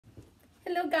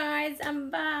Hello guys, I'm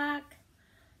back.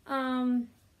 Um,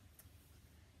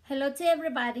 Hello to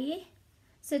everybody.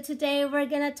 So today we're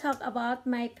gonna talk about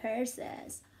my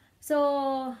purses.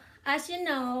 So as you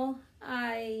know,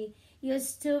 I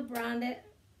used to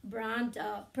brand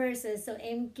purses, so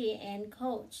MK and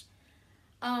Coach.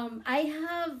 I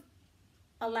have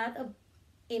a lot of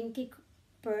MK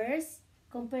purse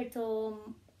compared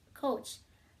to Coach.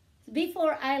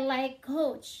 Before I like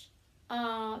Coach,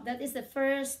 that is the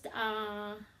first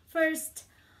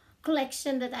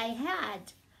collection that I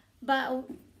had. But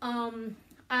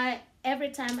I every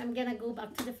time I'm gonna go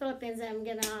back to the Philippines, I'm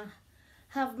gonna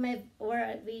have my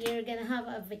or we're gonna have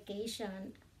a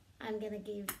vacation. I'm gonna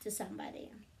give to somebody.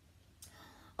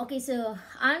 Okay, so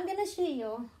I'm gonna show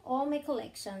you all my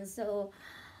collections. So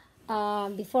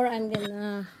before I'm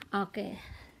gonna okay,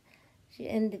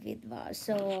 individual.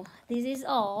 So this is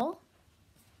all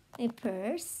my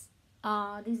purse.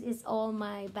 This is all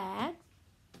my bag.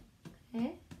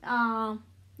 Okay.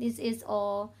 This is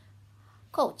all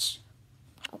Coach.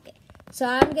 Okay. So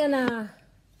I'm gonna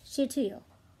show to you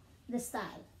the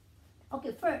style.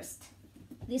 Okay, first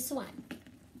this one.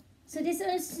 So this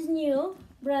is new,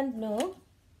 brand new.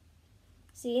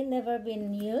 See, never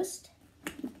been used.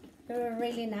 They're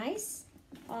really nice.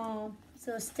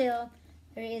 So still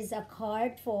there is a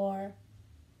card for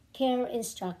care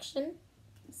instruction.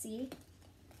 See,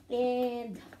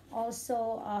 and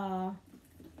also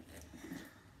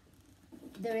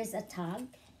there is a tag.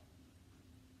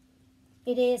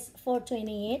 It is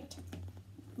 $4.28,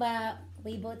 but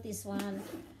we bought this one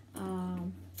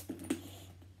on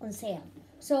sale.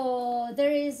 So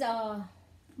there is a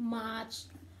match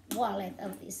wallet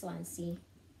of this one. See,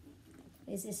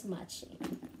 this is matching.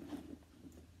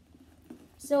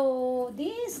 So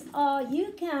this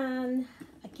you can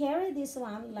carry this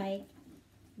one like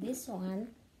this one,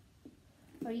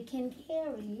 or you can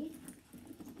carry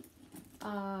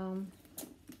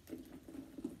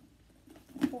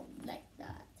like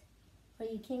that, or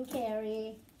you can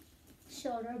carry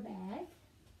shoulder bag,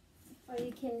 or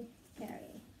you can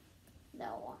carry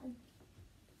that one.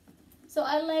 So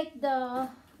I like the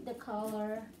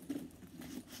color.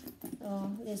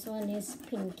 So this one is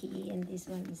pinky and this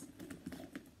one is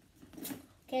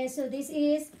okay. So this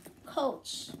is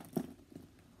Coach.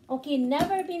 Okay,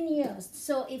 never been used.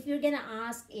 So if you're gonna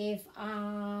ask if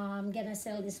I'm gonna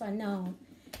sell this one, no,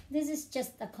 this is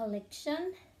just a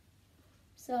collection.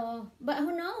 So, but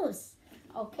who knows?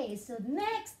 Okay, so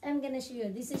next I'm gonna show you.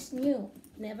 This is new,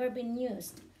 never been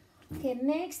used. Okay,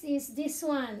 next is this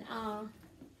one.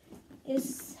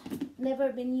 Is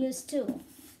never been used too.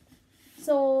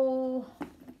 So,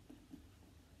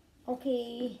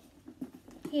 okay,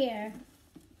 here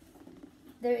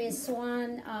there is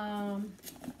one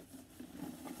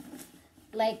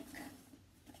like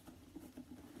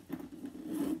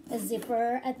a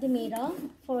zipper at the middle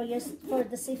for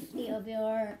the safety of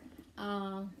your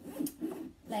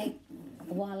like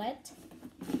wallet.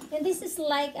 And this is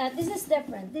like this is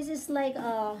different. This is like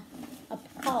a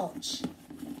pouch.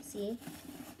 See,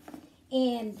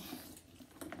 and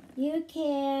you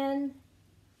can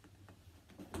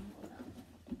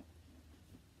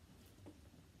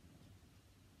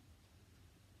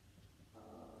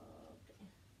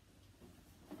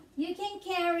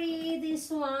carry this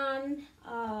one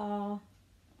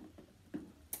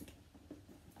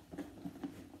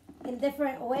in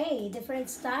different way, different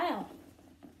style.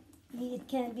 It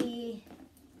can be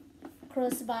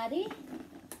crossbody.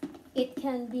 It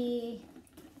can be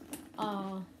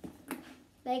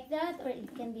like that, or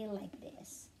it can be like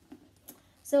this.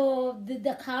 So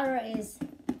the color is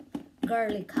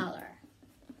girly color.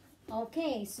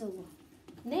 Okay, so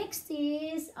next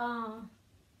is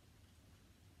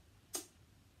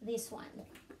this one,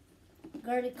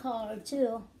 girly color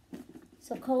too.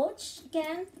 So Coach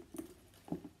again.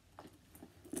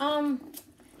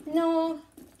 No,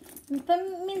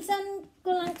 minsan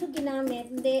ko lang ito ginamit.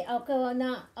 Hindi ako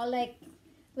na like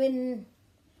when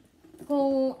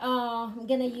kung I'm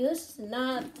gonna use,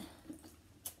 not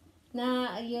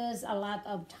use a lot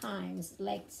of times,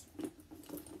 like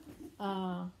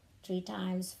 3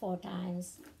 times, 4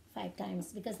 times, 5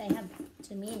 times, because I have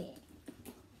too many.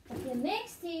 Okay,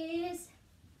 next is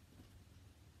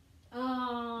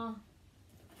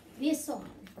this one.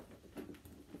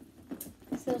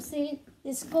 So see,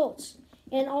 this Coach,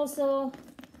 and also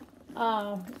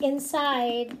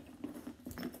inside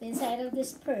of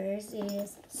this purse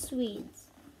is sweet.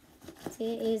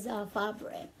 See, is a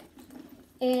fabric,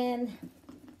 and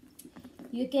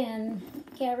you can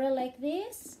carry like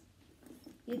this.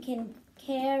 You can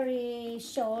carry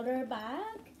shoulder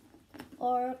bag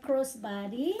or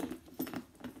crossbody,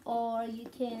 or you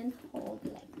can hold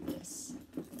like this.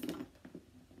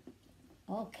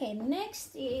 Okay,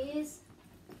 next is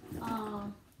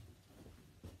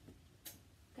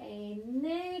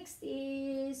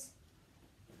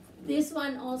this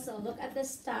one also. Look at the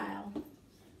style.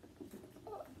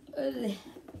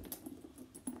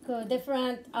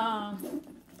 Different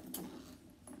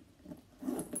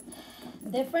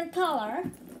different color,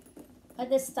 but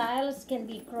the styles can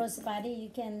be crossbody. You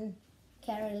can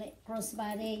carry like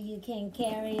crossbody. You can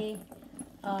carry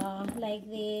like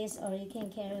this, or you can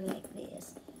carry like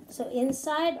this. So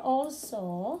inside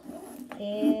also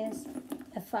is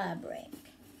a fabric.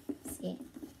 See.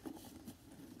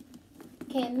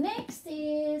 Okay, next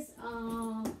is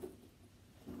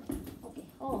okay.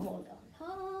 Oh, hold on.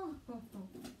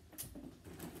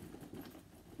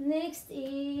 Next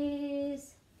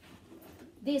is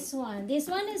this one. This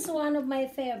one is one of my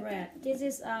favorite. This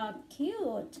is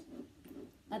cute.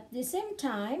 At the same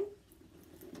time,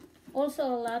 also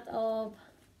a lot of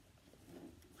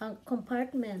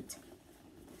compartment.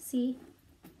 See?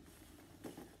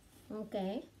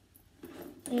 Okay.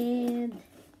 And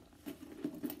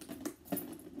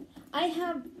I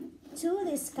have two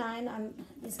this kind of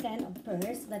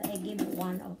purse, but I give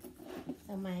one of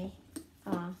my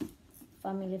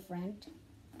family friend.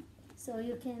 So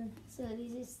you can, so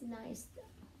this is nice.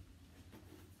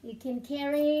 You can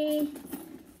carry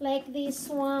like this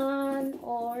one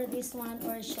or a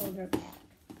shoulder bag.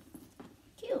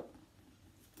 Cute.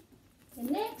 The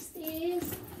next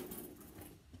is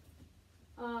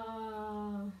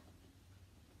okay,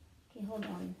 hold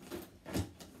on.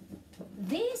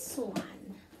 This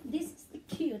one, this is the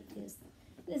cutest.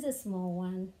 This is a small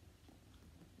one.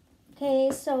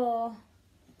 Okay, so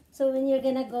when you're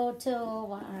gonna go to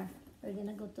we're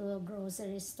gonna go to a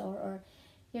grocery store, or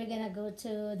you're gonna go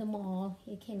to the mall,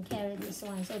 you can carry this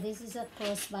one. So this is a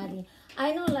crossbody.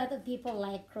 I know a lot of people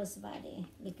like crossbody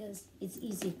because it's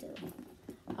easy to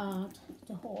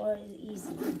hold, it's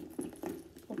easy.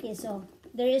 Okay, so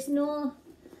there is no,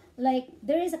 like,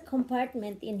 there is a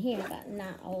compartment in here, but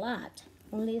not a lot,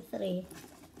 only 3.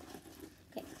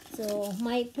 Okay, so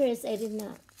my purse I did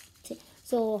not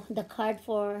so the card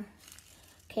for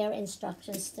care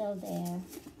instructions still there.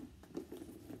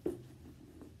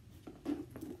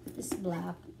 This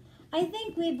black, I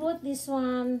think we bought this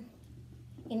one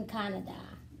in Canada.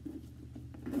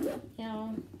 You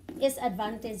know, it's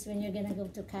advantage when you're gonna go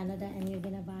to Canada and you're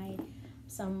gonna buy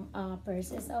some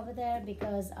purses over there,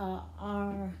 because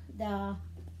the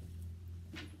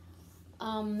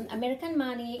American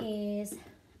money is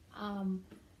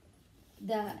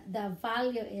the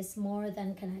value is more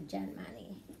than Canadian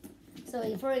money. So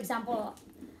if, for example,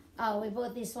 we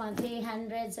bought this one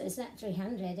 300, so it's not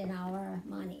 300 in our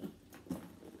money.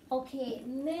 Okay,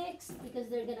 next, because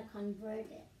they're gonna convert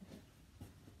it.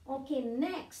 Okay,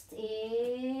 next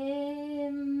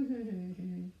is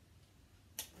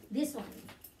this one.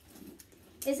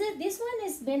 This one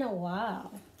has been a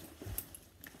while.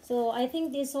 So I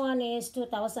think this one is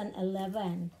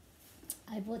 2011.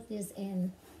 I put this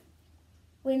in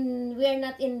when we are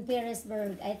not in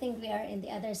Petersburg. I think we are in the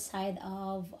other side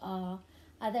of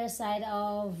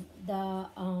the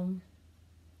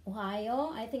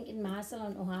Ohio. I think in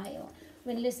Massillon, Ohio.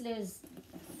 When Leslie was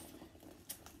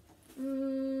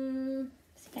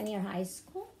second year high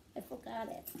school. I forgot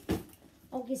it.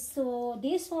 Okay, so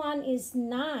this one is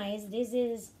nice. This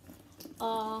is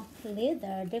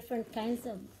leather, different kinds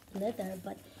of leather.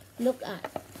 But look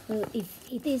at,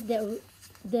 if it is the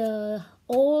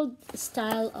old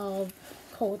style of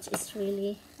coats, is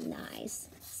really nice.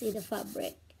 See the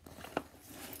fabric,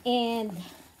 and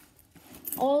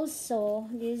also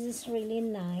this is really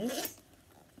nice.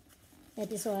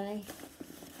 That is why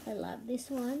I love this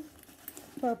one.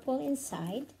 Purple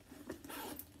inside.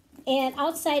 And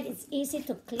outside it's easy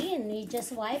to clean. You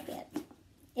just wipe it.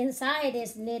 Inside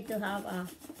is need to have a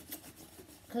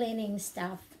cleaning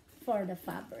stuff for the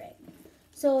fabric.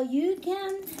 So you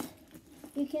can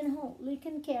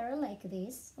carry like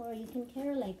this, or you can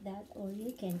carry like that, or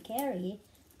you can carry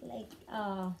like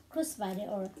crossbody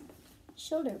or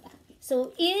shoulder bag.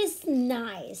 So it's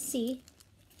nice. See,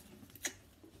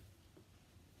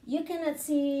 you cannot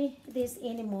see this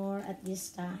anymore at this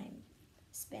time.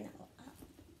 It's been a while.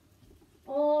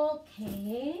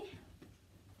 Okay.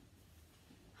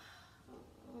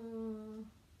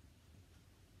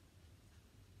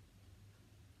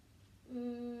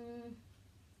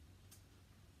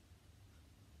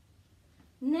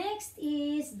 Next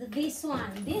is this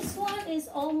one. This one is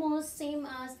almost same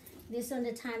as this one,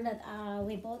 the time that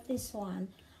we bought this one.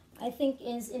 I think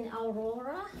is in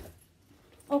Aurora.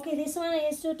 Okay, this one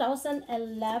is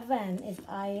 2011, if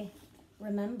I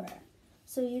remember.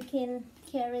 So you can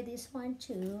carry this one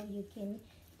too. You can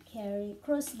carry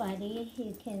crossbody.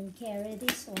 You can carry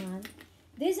this one.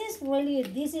 This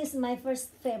is my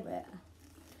first favorite.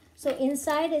 So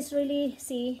inside is really,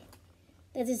 see,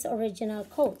 that is original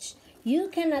Coach. You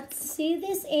cannot see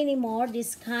this anymore.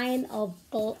 This kind of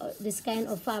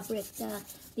fabric that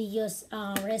they use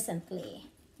recently.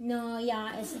 No,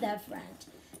 yeah, it's different.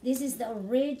 This is the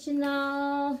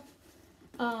original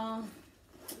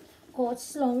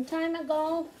Coach long time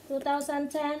ago,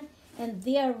 2010, and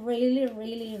they are really,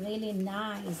 really, really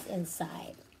nice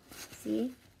inside.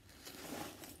 See?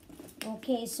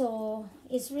 Okay, so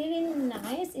it's really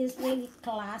nice. It's really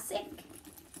classic.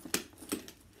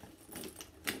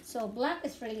 So black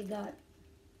is really good.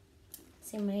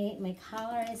 See, my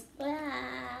color is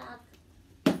black.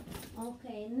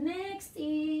 Okay, next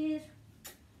is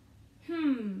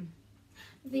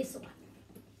this one.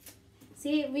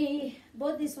 See, we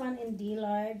bought this one in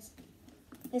Dillard's.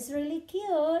 It's really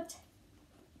cute.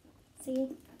 See,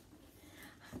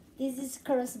 this is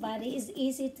crossbody. It's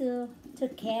easy to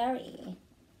carry.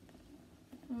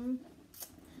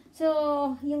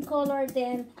 So yung color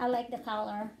then, I like the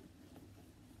color.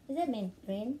 Does that mean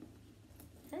green?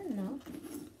 I don't know.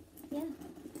 Yeah.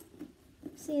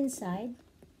 See inside.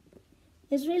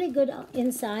 It's really good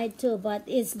inside too, but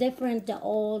it's different the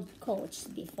old Coach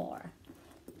before.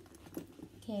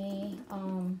 Okay.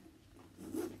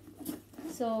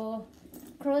 So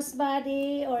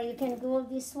crossbody, or you can go with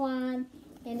this one,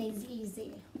 and it's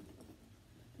easy.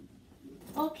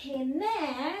 Okay,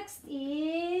 next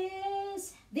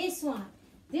is this one.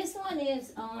 This one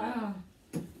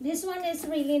is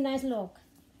really nice look.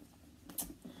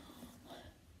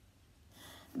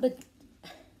 But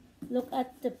look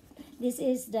at this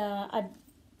is the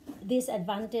this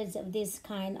advantage of this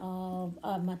kind of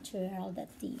material that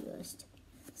they used.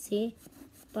 See,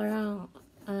 parang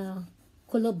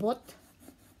kulubot.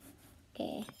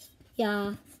 Okay,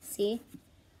 yeah. See,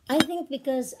 I think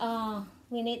because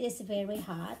when it is very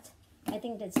hot, I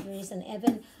think that's the reason.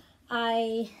 Even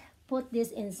I put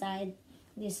this inside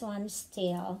this one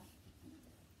still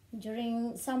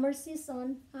during summer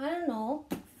season. I don't know.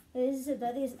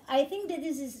 I think that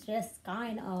this is just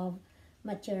kind of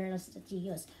materials that you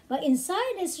use, but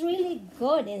inside is really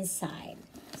good inside.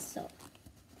 So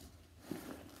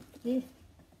this,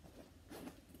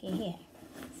 okay, here,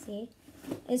 see,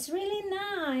 it's really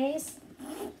nice.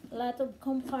 A lot of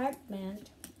compartment.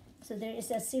 So there is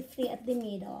a safety at the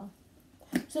middle.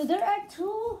 So there are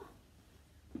two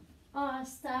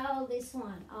style. This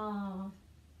one.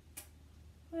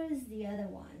 Where is the other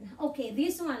one? Okay,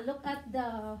 this one. Look at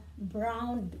the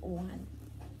brown one.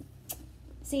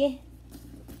 See,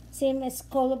 same as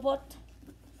Colobot.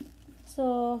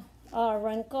 So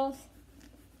wrinkles.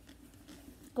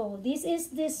 Go. This is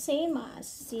the same as,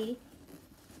 see,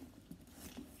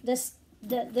 the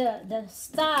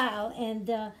style and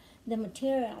the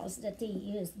materials that they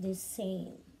use the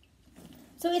same.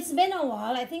 So it's been a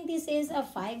while. I think this is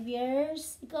 5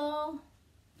 years ago.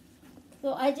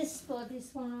 So I just bought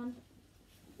this one.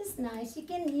 It's nice. You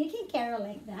can carry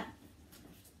like that.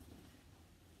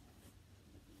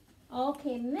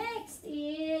 Okay, next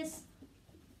is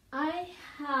I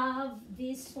have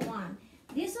this one.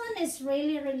 This one is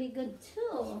really, really good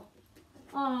too.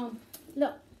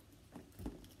 Look.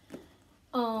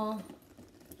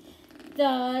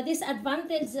 The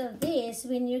disadvantage of this,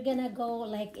 when you're gonna go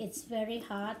like it's very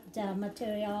hot, the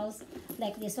materials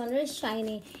like this one is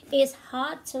shiny, is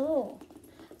hot too.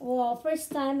 Well,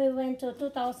 first time we went to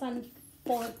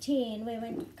 2014, we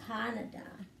went to Canada.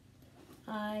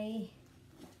 I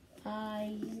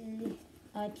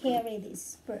carry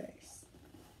this purse.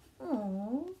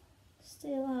 Oh,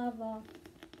 still have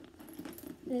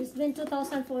it's been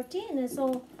 2014, and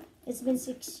so it's been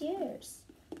 6 years.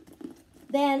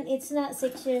 Then it's not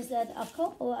 6 years that a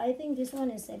couple. I think this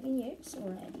one is 7 years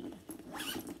already.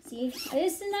 See,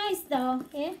 it's nice though.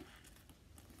 Yeah,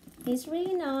 it's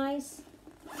really nice.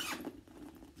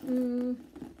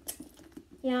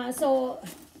 Yeah. So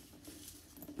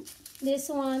this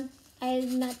one I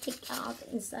did not take out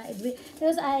inside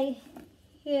because I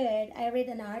read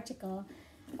an article,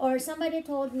 or somebody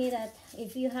told me that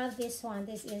if you have this one,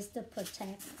 this is to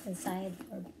protect inside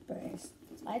or purse.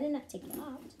 So I did not take it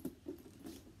out.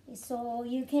 So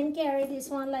you can carry this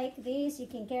one like this. You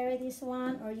can carry this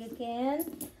one, or you can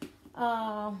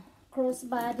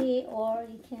crossbody, or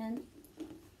you can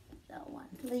that one.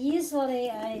 Usually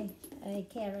I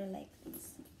carry like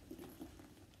this.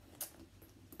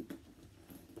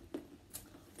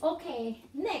 Okay,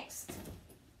 next.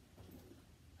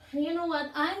 You know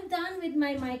what? I'm done with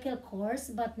my Michael course,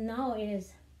 but now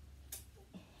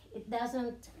it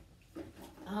doesn't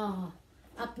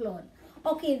upload.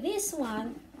 Okay, this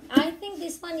one, I think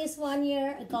this one is 1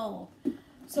 year ago.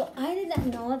 So I did not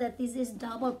know that this is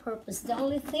double purpose. The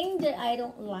only thing that I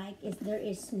don't like is there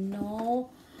is no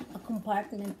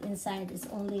compartment inside. It's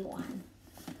only one.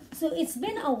 So it's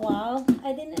been a while.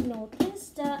 I didn't notice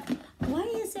that. Why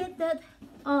is it that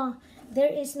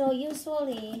there is no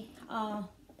usually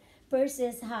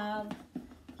purses have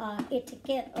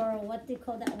etiquette or what they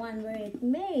call that one where it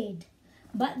made,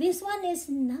 but this one is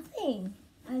nothing.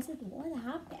 I said, what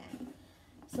happened?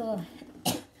 So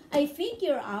I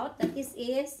figure out that this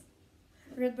is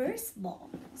reversible.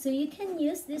 So you can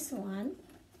use this one.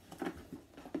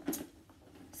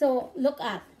 So look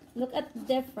at the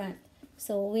different.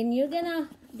 So when you're gonna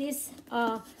this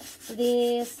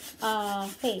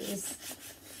face,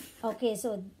 okay,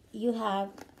 so you have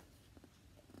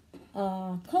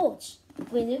coach.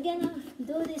 When you're gonna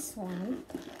do this one,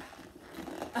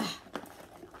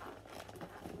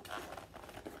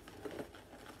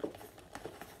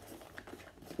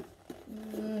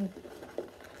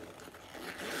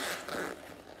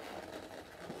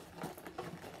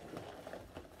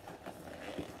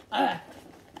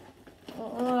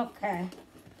 okay.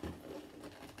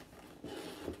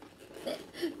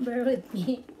 Bear with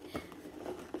me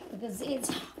because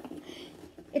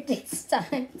it takes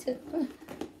time to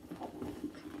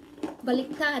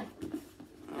baliktad.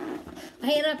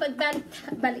 Mahirap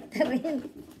baliktad rin.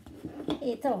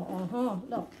 Ito,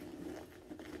 look.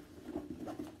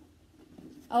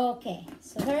 Okay,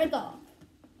 so here we go.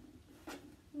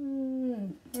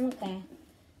 Okay.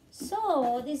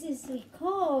 So this is, we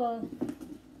call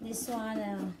this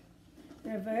one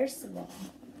reversible.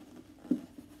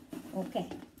 Okay,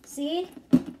 see?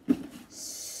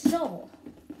 So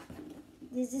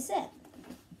this is it.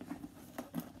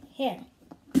 Here.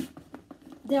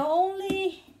 The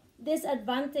only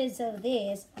disadvantage of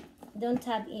this, don't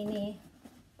have any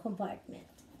compartment.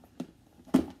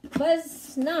 But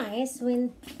it's nice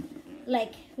when,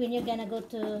 like, when you're gonna go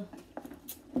to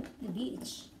the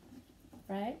beach,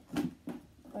 right?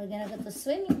 Or you're gonna go to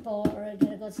swimming pool, or you're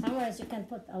gonna go somewhere else, you can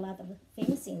put a lot of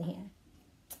things in here.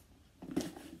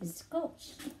 It's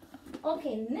Coach.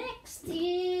 Okay, next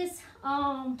is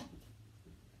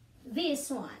this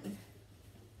one.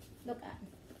 Look at.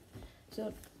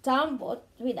 So Tom bought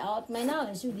without my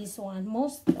knowledge with this one.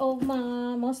 Mostly of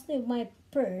my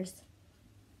purse.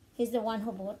 He's the one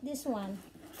who bought this one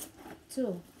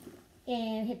too.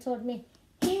 And he told me,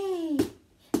 hey,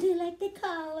 do you like the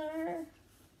color?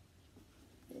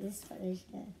 This is what he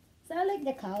said. So I like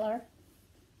the color.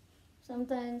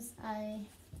 Sometimes I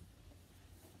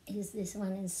use this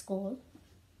one in school.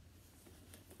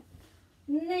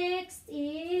 Next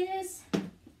is,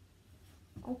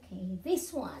 okay,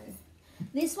 this one.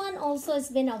 This one also has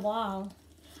been a while.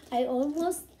 I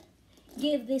almost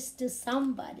gave this to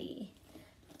somebody,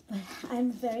 but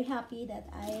I'm very happy that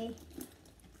I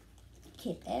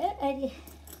keep it.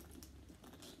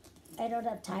 I don't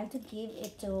have time to give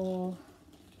it to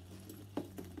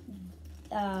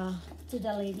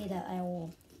the lady that I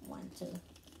want to.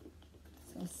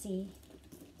 So see,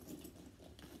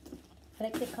 I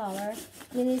like the color.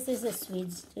 And this is a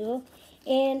Swedes too.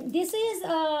 And this is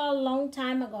a long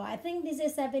time ago. I think this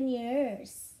is 7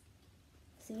 years.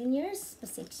 7 years or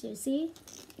 6 years, see?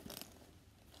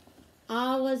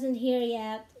 I wasn't here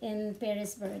yet in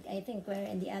Petersburg. I think we're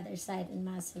in the other side in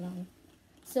Massillon.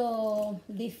 So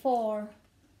before,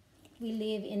 we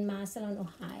live in Massillon,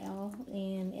 Ohio,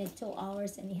 and it's 2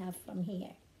 hours and a half from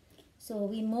here. So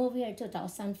we moved here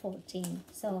 2014.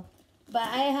 So, but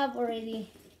I have already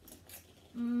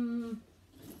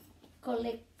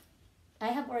I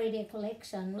have already a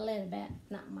collection, a little bit,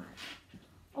 not much.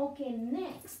 Okay,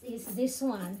 next is this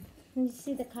one. You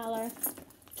see the color?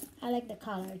 I like the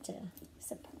color too.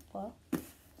 It's a purple.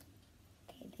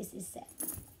 Okay, this is it.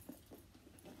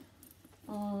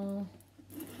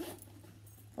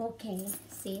 Okay,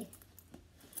 see?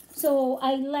 So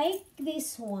I like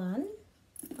this one.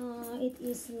 It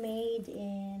is made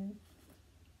in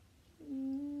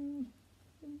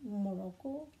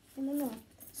Morocco. I don't know.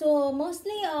 So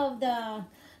mostly of the,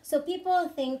 so people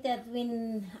think that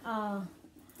when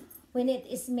it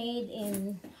is made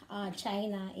in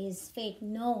China is fake.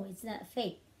 No, it's not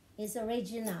fake. It's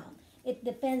original. It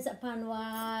depends upon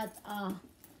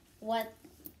what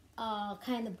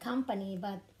kind of company.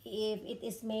 But if it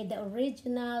is made the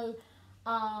original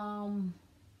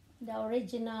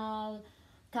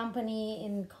company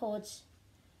in Coach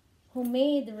who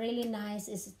made really nice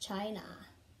is China.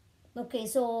 Okay,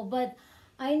 so but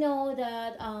I know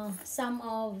that some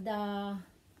of the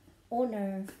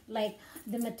owner, like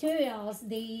the materials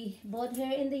they bought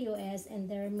here in the US, and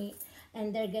they're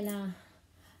gonna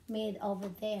made over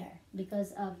there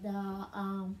because of the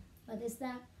what is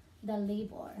that, the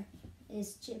labor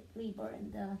is cheap labor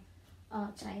in the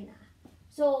China.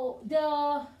 So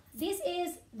this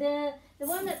is the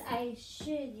one that I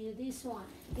showed you. This one,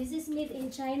 this is made in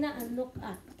China, and look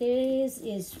at this,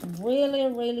 is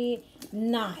really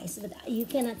nice, but you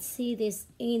cannot see this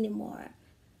anymore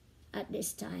at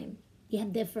this time. Yeah,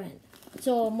 different.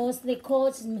 So mostly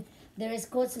coats, there is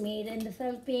coats made in the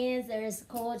Philippines, there is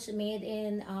coats made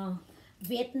in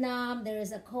Vietnam, there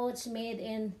is a coach made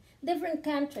in different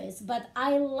countries, but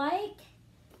I like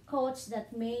coats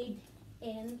that made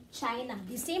in China.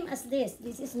 The same as this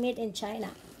is made in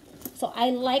China. So I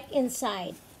like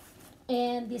inside.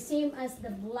 And the same as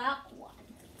the black one.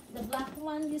 The black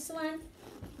one, this one,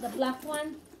 the black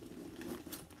one.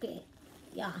 Okay,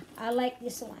 yeah, I like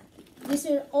this one. These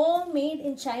are all made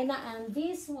in China, and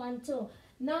this one too.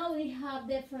 Now we have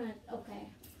different, okay.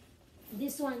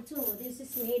 This one too, this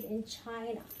is made in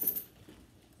China.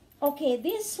 Okay,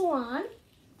 this one.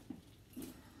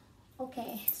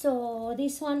 Okay, so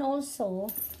this one also,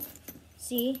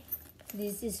 see,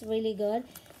 this is really good.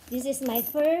 This is my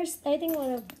first, I think,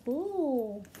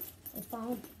 ooh, I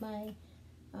found my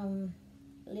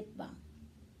lip balm.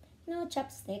 No,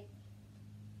 chapstick.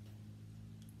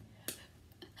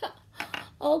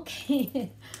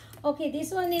 Okay. Okay,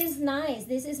 this one is nice.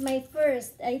 This is my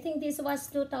first. I think this was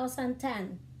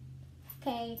 2010.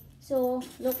 Okay, so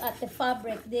look at the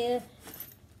fabric there.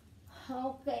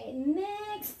 Okay,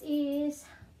 next is,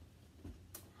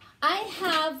 I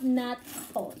have not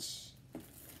Coach,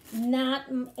 not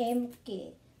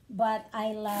MK, but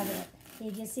I love it.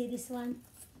 Did you see this one?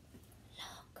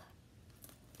 Look.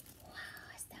 Wow,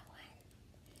 what's that one?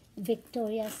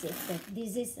 Victoria's Secret.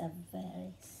 This is a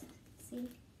very, see?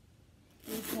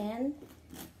 You can.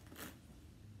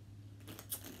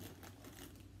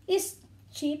 It's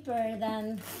cheaper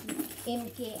than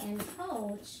MK and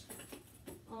Coach.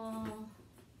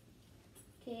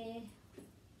 Okay.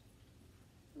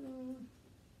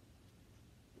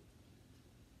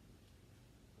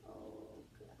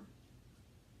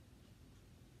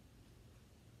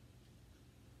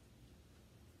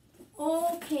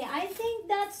 Okay, I think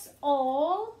that's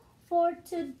all for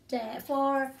today.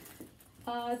 For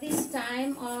this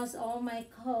time, was all my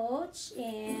Coach,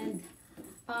 and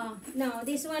no,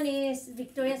 this one is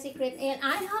Victoria's Secret, and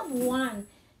I have one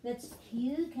that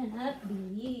you cannot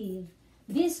believe.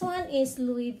 This one is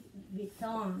Louis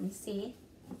Vuitton. See,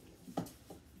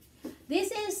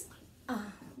 this is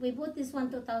we bought this one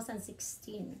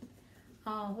 2016.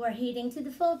 We're heading to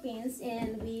the Philippines,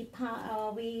 and we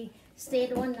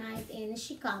stayed one night in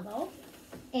Chicago,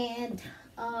 and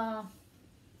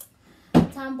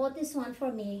Tom bought this one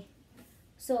for me.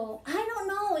 So I don't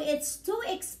know, it's too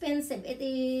expensive.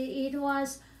 It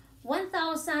was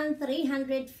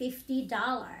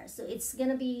 $1,350. So it's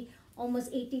gonna be almost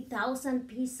 80,000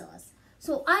 pesos.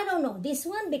 So I don't know, this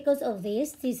one, because of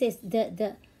this is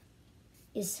the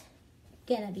is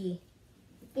gonna be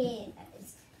in,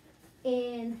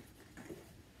 and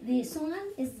this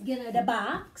one is gonna the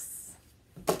box,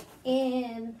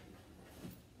 and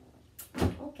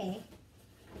okay,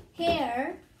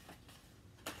 here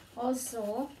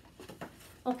also,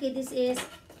 okay, this is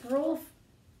proof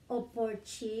of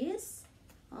purchase.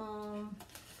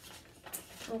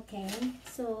 Okay,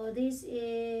 so this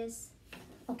is,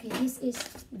 okay, this is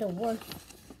the worth,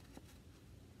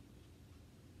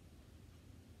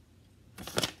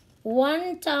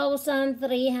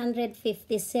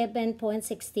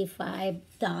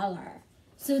 $1,357.65.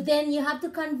 So then you have to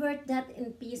convert that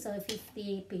in peso,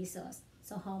 50 pesos.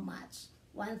 So how much?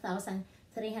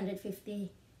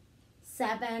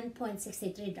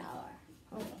 $1,357.63.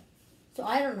 Okay. So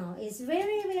I don't know. It's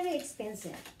very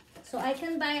expensive. So I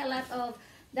can buy a lot of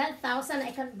that 1,000.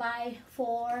 I can buy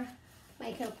for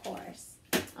Michael Kors.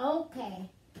 Okay.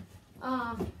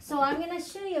 So I'm gonna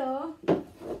show you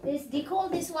this. They call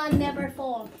this one Never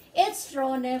Fall. It's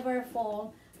true, Never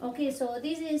Fall. Okay, so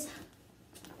this is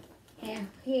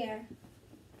here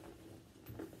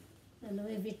the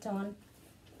Louis Vuitton.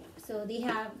 So they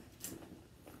have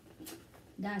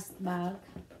dust bag,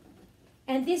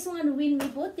 and this one, when we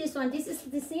bought this one, this is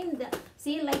the same.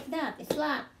 See, like that, it's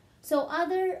flat. So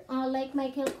other like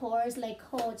Michael Kors, like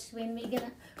Coach, when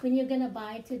you're gonna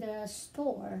buy to the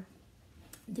store,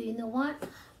 do you know what?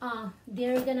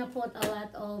 They're gonna put a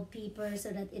lot of paper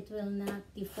so that it will not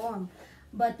deform.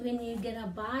 But when you're gonna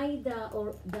buy the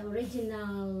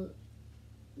original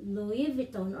Louis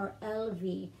Vuitton or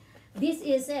LV, this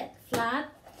is it,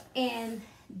 flat. And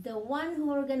the one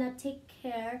who are gonna take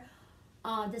care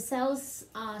the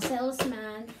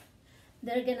salesman,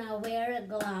 they're gonna wear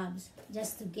gloves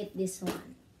just to get this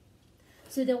one.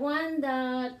 So the one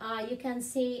that you can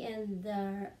see in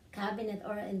the cabinet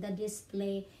or in the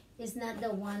display is not the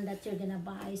one that you're gonna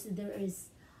buy. So there is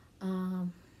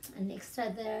an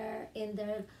extra there in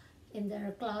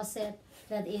their closet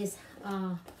that is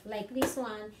like this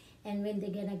one, and when they're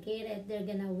gonna get it, they're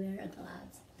gonna wear a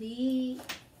gloves. They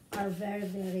are very,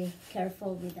 very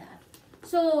careful with that.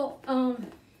 So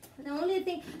the only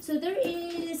thing, so there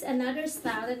is another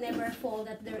style in Neverfull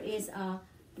that there is a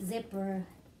zipper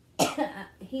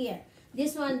here.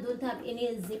 This one don't have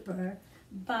any zipper,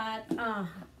 but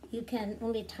you can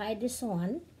only tie this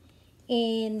one,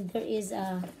 and there is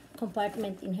a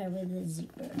compartment in here with the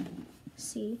zipper.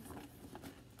 See?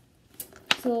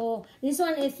 So this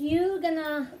one, if you're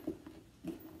gonna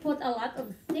put a lot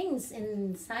of things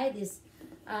inside this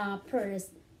purse,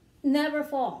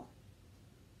 Neverfull.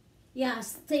 Yeah,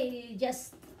 stay,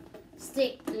 just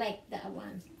stick like that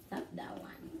one, not that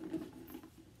one.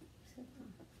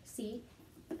 See?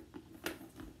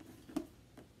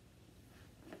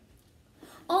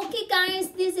 Okay guys,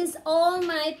 this is all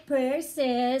my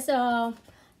purses.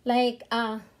 Like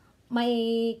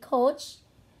my Coach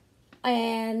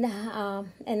and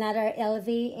another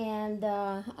LV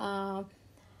and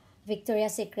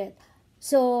Victoria's Secret.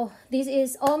 So this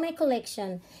is all my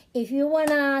collection. If you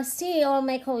wanna see all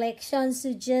my collections,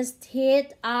 you just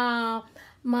hit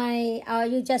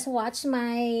you just watch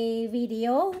my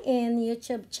video in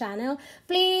YouTube channel.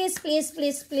 Please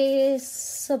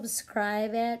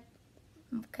subscribe it.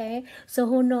 Okay, so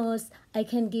who knows, I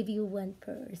can give you one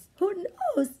purse. Who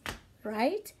knows,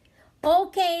 right?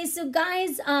 Okay, so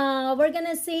guys, we're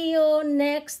gonna see you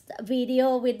next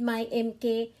video with my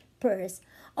MK purse.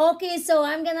 Okay, so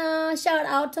I'm gonna shout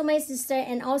out to my sister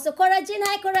and also Corajin.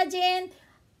 Hi, Corajin.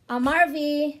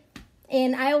 Marvy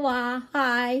in Iowa.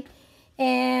 Hi.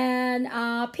 And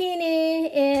Penny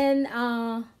in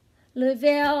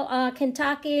Louisville,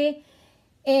 Kentucky.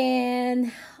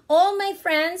 And all my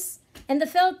friends in the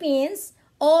Philippines,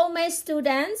 all my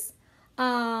students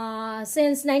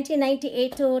since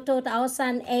 1998 to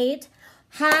 2008.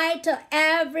 Hi to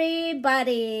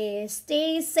everybody.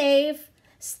 Stay safe.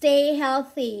 Stay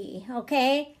healthy,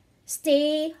 okay?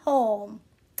 Stay home.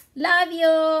 Love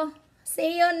you.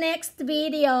 See you next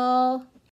video.